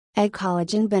Egg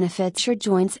collagen benefits your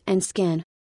joints and skin.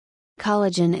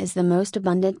 Collagen is the most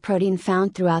abundant protein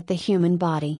found throughout the human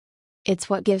body.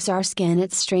 It's what gives our skin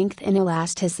its strength and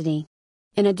elasticity.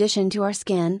 In addition to our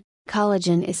skin,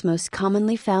 collagen is most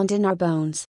commonly found in our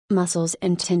bones, muscles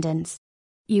and tendons.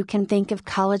 You can think of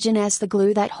collagen as the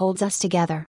glue that holds us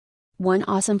together. One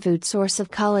awesome food source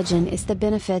of collagen is the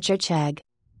benefit-rich egg.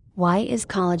 Why is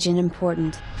collagen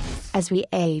important? As we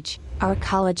age, our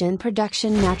collagen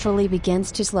production naturally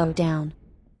begins to slow down.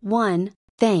 1.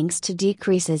 Thanks to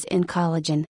decreases in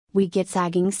collagen, we get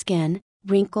sagging skin,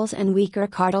 wrinkles and weaker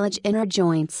cartilage in our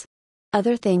joints.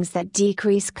 Other things that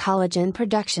decrease collagen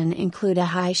production include a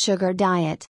high sugar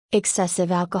diet,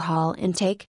 excessive alcohol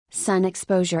intake, sun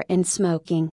exposure and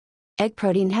smoking. Egg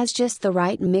protein has just the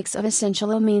right mix of essential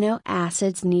amino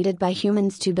acids needed by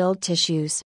humans to build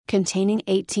tissues, containing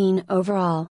 18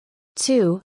 overall.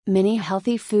 2. Many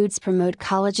healthy foods promote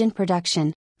collagen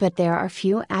production, but there are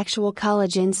few actual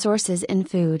collagen sources in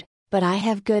food. But I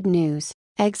have good news: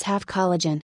 eggs have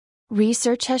collagen.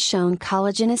 Research has shown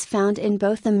collagen is found in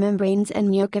both the membranes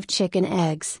and yolk of chicken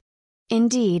eggs.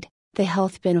 Indeed, the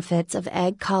health benefits of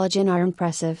egg collagen are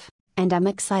impressive, and I'm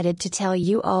excited to tell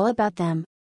you all about them.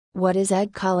 What is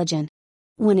egg collagen?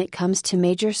 When it comes to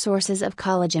major sources of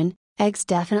collagen, eggs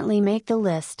definitely make the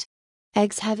list.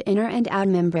 Eggs have inner and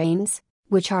outer membranes,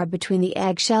 which are between the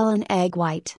eggshell and egg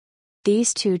white.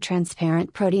 These two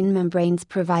transparent protein membranes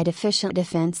provide efficient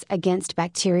defense against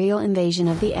bacterial invasion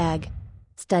of the egg.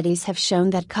 Studies have shown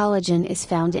that collagen is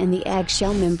found in the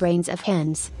eggshell membranes of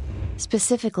hens.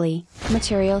 Specifically,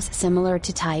 materials similar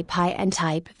to type I and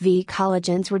type V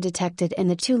collagens were detected in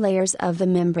the two layers of the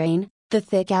membrane, the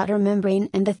thick outer membrane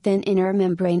and the thin inner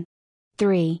membrane.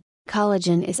 3.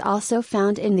 Collagen is also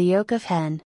found in the yolk of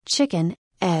hen, chicken,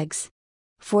 eggs.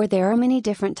 4. There are many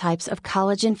different types of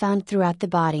collagen found throughout the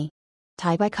body.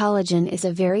 Type I collagen is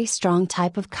a very strong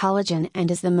type of collagen and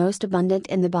is the most abundant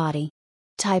in the body.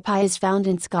 Type I is found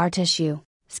in scar tissue,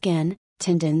 skin,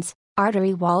 tendons,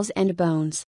 artery walls and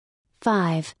bones.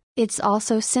 5. It's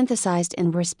also synthesized in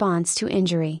response to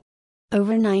injury.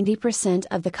 Over 90%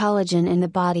 of the collagen in the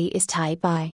body is type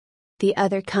I. The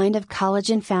other kind of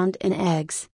collagen found in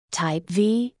eggs, type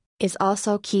V, is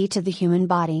also key to the human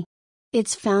body.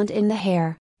 It's found in the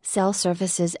hair, cell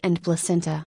surfaces and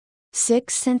placenta.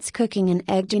 6. Since cooking an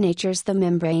egg denatures the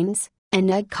membranes, an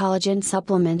egg collagen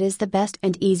supplement is the best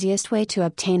and easiest way to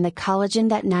obtain the collagen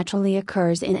that naturally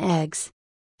occurs in eggs.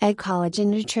 Egg collagen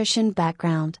nutrition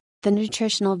background. The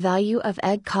nutritional value of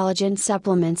egg collagen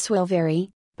supplements will vary,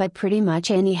 but pretty much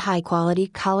any high-quality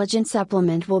collagen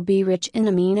supplement will be rich in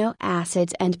amino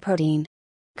acids and protein.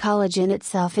 Collagen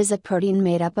itself is a protein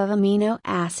made up of amino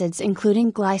acids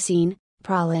including glycine,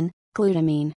 proline,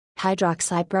 glutamine,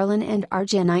 hydroxyproline and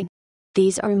arginine.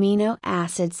 These are amino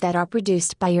acids that are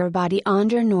produced by your body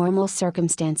under normal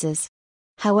circumstances.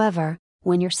 However,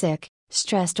 when you're sick,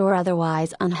 stressed or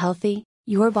otherwise unhealthy,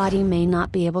 your body may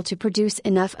not be able to produce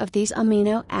enough of these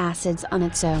amino acids on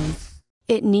its own.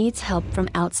 It needs help from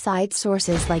outside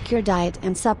sources like your diet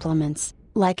and supplements,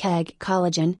 like egg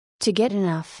collagen, to get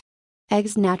enough.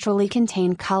 Eggs naturally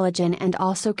contain collagen and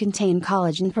also contain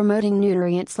collagen-promoting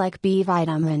nutrients like B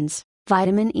vitamins,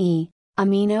 vitamin E,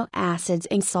 amino acids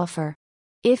and sulfur.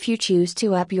 If you choose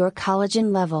to up your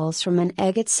collagen levels from an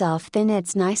egg itself, then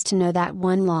it's nice to know that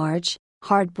one large,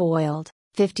 hard-boiled,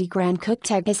 50-gram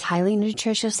cooked egg is highly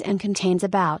nutritious and contains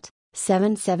about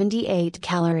 778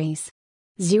 calories,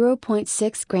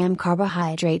 0.6 gram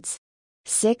carbohydrates,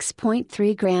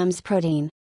 6.3 grams protein,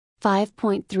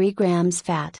 5.3 grams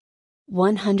fat,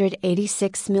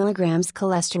 186 milligrams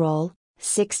cholesterol,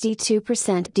 62%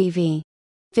 DV,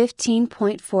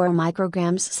 15.4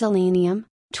 micrograms selenium,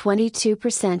 22%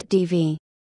 DV,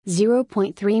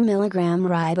 0.3 milligram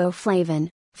riboflavin,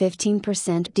 15%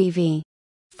 DV,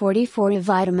 44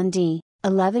 vitamin D,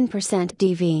 11%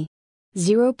 DV,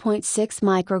 0.6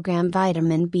 microgram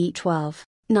vitamin B12,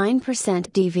 9%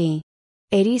 DV,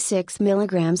 86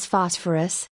 milligrams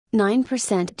phosphorus, 9%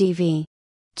 DV,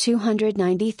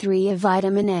 293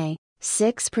 vitamin A,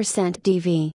 6%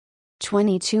 DV,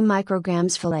 22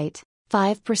 micrograms folate,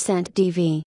 5%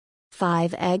 DV.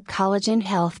 5 egg collagen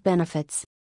health benefits.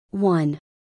 1.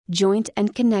 Joint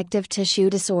and connective tissue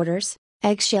disorders.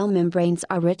 Eggshell membranes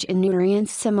are rich in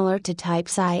nutrients similar to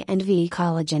types I and V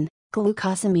collagen,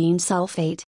 glucosamine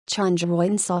sulfate,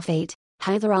 chondroitin sulfate,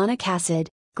 hyaluronic acid,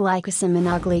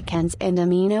 glycosaminoglycans and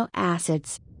amino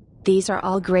acids. These are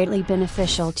all greatly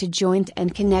beneficial to joint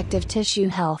and connective tissue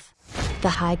health. The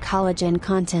high collagen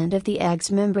content of the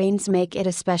egg's membranes make it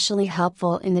especially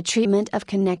helpful in the treatment of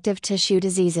connective tissue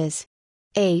diseases.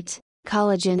 8.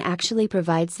 Collagen actually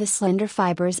provides the slender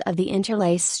fibers of the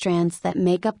interlaced strands that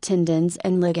make up tendons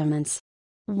and ligaments.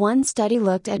 One study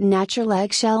looked at natural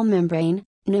eggshell membrane,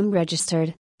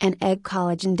 registered, an egg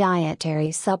collagen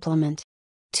dietary supplement.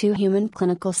 2 human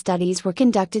clinical studies were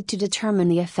conducted to determine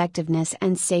the effectiveness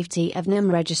and safety of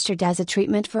registered as a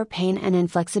treatment for pain and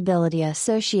inflexibility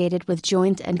associated with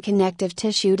joint and connective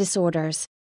tissue disorders.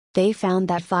 They found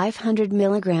that 500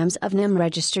 mg of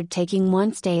registered taking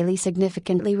once daily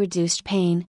significantly reduced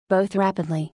pain, both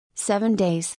rapidly, 7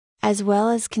 days, as well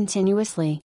as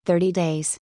continuously, 30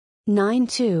 days.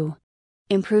 9.2.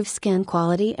 Improve skin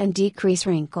quality and decrease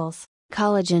wrinkles.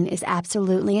 Collagen is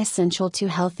absolutely essential to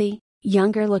healthy,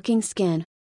 younger-looking skin.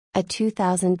 A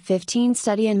 2015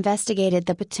 study investigated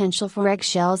the potential for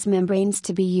eggshells membranes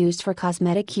to be used for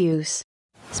cosmetic use.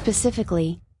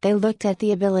 Specifically, they looked at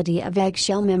the ability of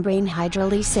eggshell membrane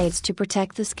hydrolysates to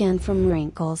protect the skin from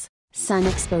wrinkles, sun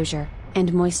exposure,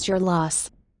 and moisture loss.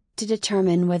 To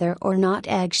determine whether or not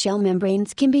eggshell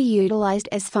membranes can be utilized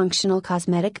as functional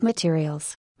cosmetic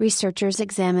materials, researchers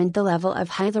examined the level of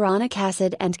hyaluronic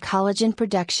acid and collagen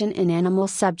production in animal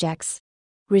subjects.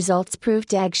 Results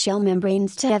proved eggshell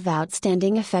membranes to have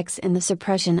outstanding effects in the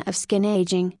suppression of skin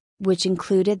aging, which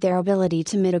included their ability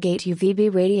to mitigate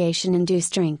UVB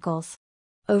radiation-induced wrinkles.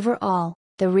 Overall,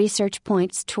 the research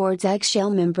points towards eggshell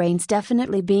membranes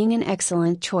definitely being an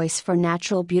excellent choice for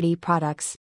natural beauty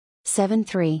products.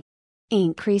 7.3.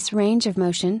 Increase range of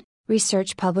motion.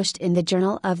 Research published in the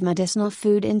Journal of Medicinal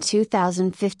Food in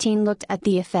 2015 looked at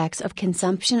the effects of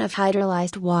consumption of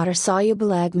hydrolyzed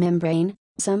water-soluble egg membrane,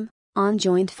 SEM, on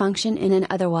joint function in an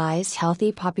otherwise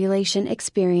healthy population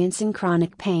experiencing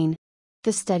chronic pain.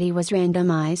 The study was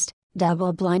randomized,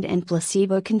 double-blind and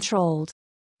placebo-controlled.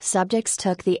 Subjects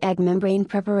took the egg membrane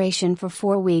preparation for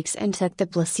 4 weeks and took the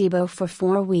placebo for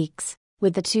 4 weeks,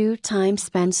 with the 2 time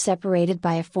spans separated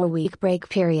by a 4-week break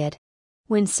period.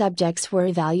 When subjects were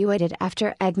evaluated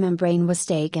after egg membrane was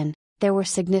taken, there were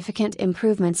significant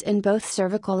improvements in both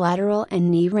cervical lateral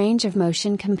and knee range of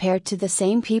motion compared to the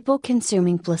same people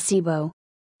consuming placebo.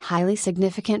 Highly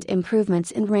significant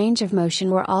improvements in range of motion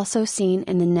were also seen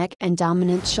in the neck and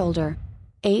dominant shoulder.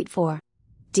 8.4.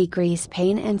 Decrease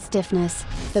pain and stiffness.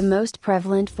 The most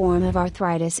prevalent form of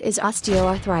arthritis is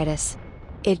osteoarthritis.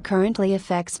 It currently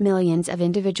affects millions of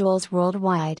individuals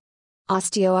worldwide.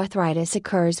 Osteoarthritis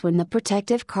occurs when the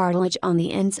protective cartilage on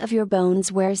the ends of your bones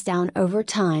wears down over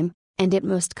time, and it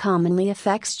most commonly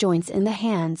affects joints in the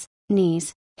hands,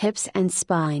 knees, hips and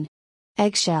spine.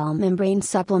 Eggshell membrane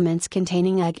supplements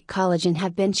containing egg collagen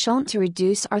have been shown to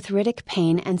reduce arthritic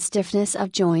pain and stiffness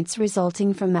of joints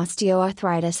resulting from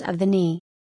osteoarthritis of the knee.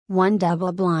 One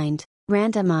double-blind,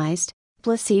 randomized,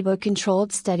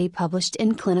 placebo-controlled study published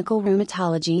in Clinical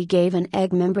Rheumatology gave an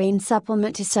egg membrane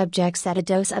supplement to subjects at a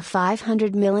dose of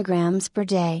 500 mg per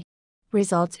day.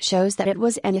 Results shows that it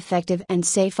was an effective and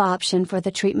safe option for the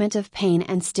treatment of pain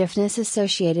and stiffness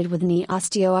associated with knee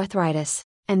osteoarthritis,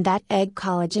 and that egg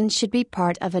collagen should be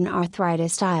part of an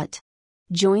arthritis diet.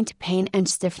 Joint pain and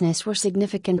stiffness were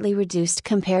significantly reduced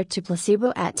compared to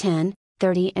placebo at 10,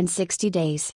 30 and 60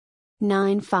 days.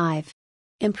 9.5.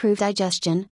 Improved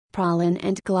digestion. Prolin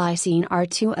and glycine are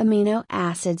 2 amino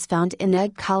acids found in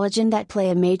egg collagen that play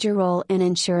a major role in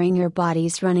ensuring your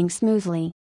body's running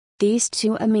smoothly. These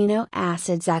 2 amino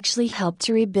acids actually help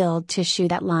to rebuild tissue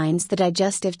that lines the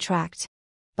digestive tract.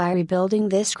 By rebuilding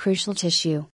this crucial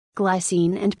tissue,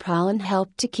 glycine and prolin help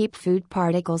to keep food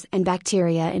particles and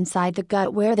bacteria inside the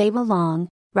gut where they belong,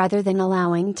 rather than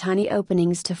allowing tiny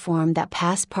openings to form that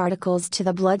pass particles to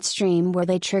the bloodstream where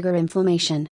they trigger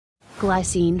inflammation.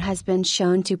 Glycine has been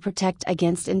shown to protect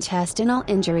against intestinal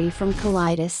injury from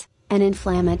colitis, an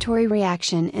inflammatory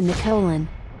reaction in the colon.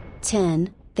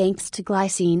 10. Thanks to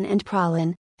glycine and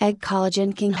prolin, egg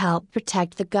collagen can help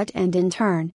protect the gut and in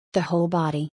turn, the whole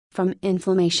body, from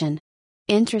inflammation.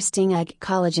 Interesting egg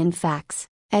collagen facts.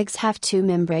 Eggs have 2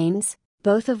 membranes,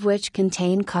 both of which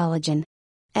contain collagen.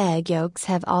 Egg yolks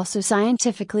have also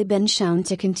scientifically been shown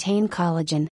to contain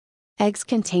collagen. Eggs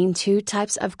contain 2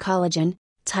 types of collagen,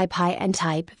 type I and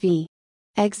type V.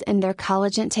 Eggs and their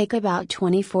collagen take about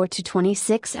 24 to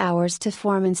 26 hours to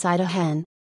form inside a hen.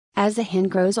 As a hen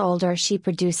grows older, she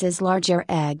produces larger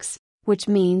eggs, which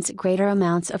means greater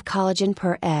amounts of collagen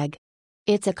per egg.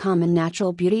 It's a common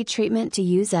natural beauty treatment to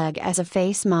use egg as a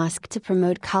face mask to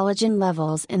promote collagen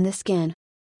levels in the skin.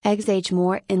 Eggs age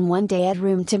more in 1 day at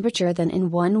room temperature than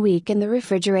in 1 week in the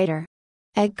refrigerator.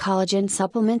 Egg collagen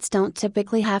supplements don't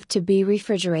typically have to be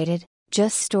refrigerated,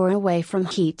 just store away from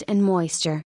heat and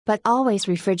moisture, but always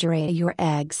refrigerate your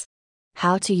eggs.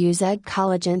 How to use Egg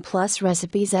Collagen Plus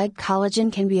recipes. Egg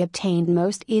collagen can be obtained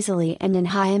most easily and in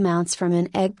high amounts from an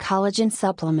egg collagen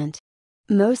supplement.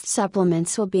 Most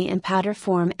supplements will be in powder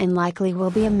form and likely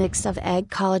will be a mix of egg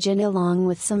collagen along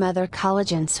with some other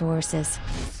collagen sources.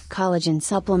 Collagen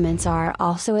supplements are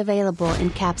also available in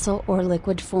capsule or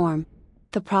liquid form.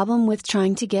 The problem with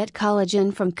trying to get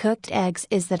collagen from cooked eggs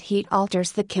is that heat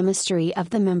alters the chemistry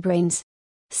of the membranes.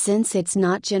 Since it's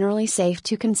not generally safe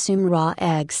to consume raw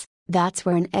eggs, that's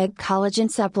where an egg collagen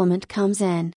supplement comes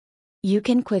in. You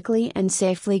can quickly and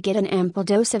safely get an ample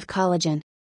dose of collagen.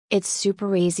 It's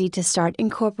super easy to start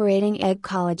incorporating egg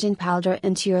collagen powder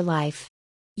into your life.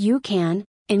 You can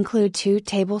include 2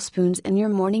 tablespoons in your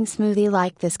morning smoothie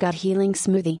like this gut healing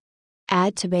smoothie.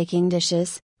 Add to baking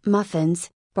dishes, muffins,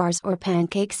 bars or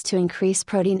pancakes to increase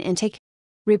protein intake.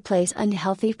 Replace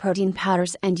unhealthy protein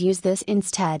powders and use this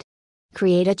instead.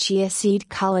 Create a chia seed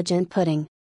collagen pudding.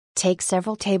 Take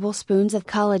several tablespoons of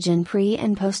collagen pre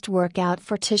and post workout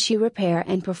for tissue repair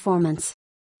and performance.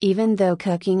 Even though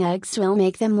cooking eggs will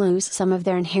make them lose some of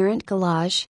their inherent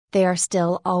collagen, they are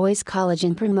still always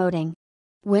collagen promoting.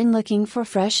 When looking for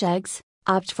fresh eggs,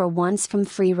 opt for ones from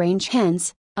free-range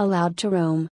hens, allowed to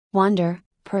roam, wander,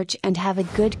 perch and have a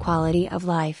good quality of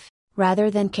life, rather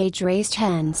than cage-raised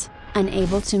hens,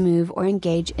 unable to move or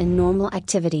engage in normal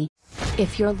activity.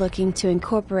 If you're looking to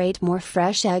incorporate more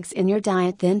fresh eggs in your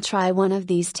diet, then try one of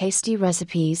these tasty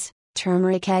recipes: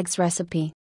 turmeric eggs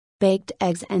recipe, baked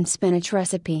eggs and spinach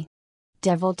recipe,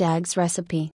 deviled eggs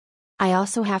recipe. I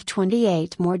also have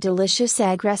 28 more delicious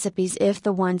egg recipes if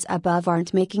the ones above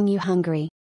aren't making you hungry.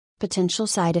 Potential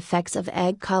side effects of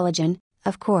egg collagen: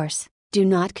 of course, do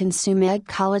not consume egg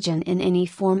collagen in any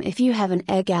form if you have an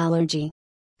egg allergy.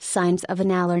 Signs of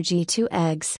an allergy to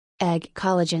eggs: egg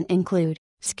collagen include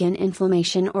skin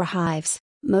inflammation or hives,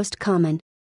 most common.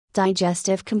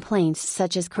 Digestive complaints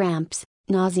such as cramps,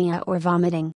 nausea or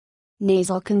vomiting.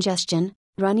 Nasal congestion,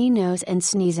 runny nose and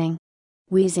sneezing.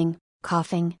 Wheezing,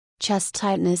 coughing, chest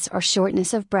tightness or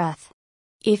shortness of breath.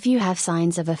 If you have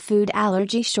signs of a food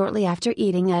allergy shortly after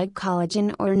eating egg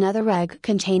collagen or another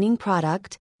egg-containing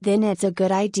product, then it's a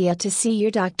good idea to see your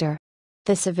doctor.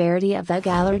 The severity of egg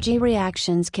allergy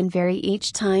reactions can vary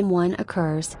each time one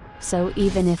occurs, so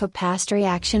even if a past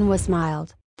reaction was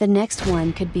mild, the next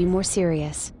one could be more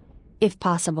serious. If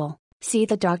possible, see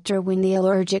the doctor when the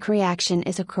allergic reaction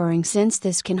is occurring, since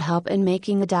this can help in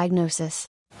making the diagnosis.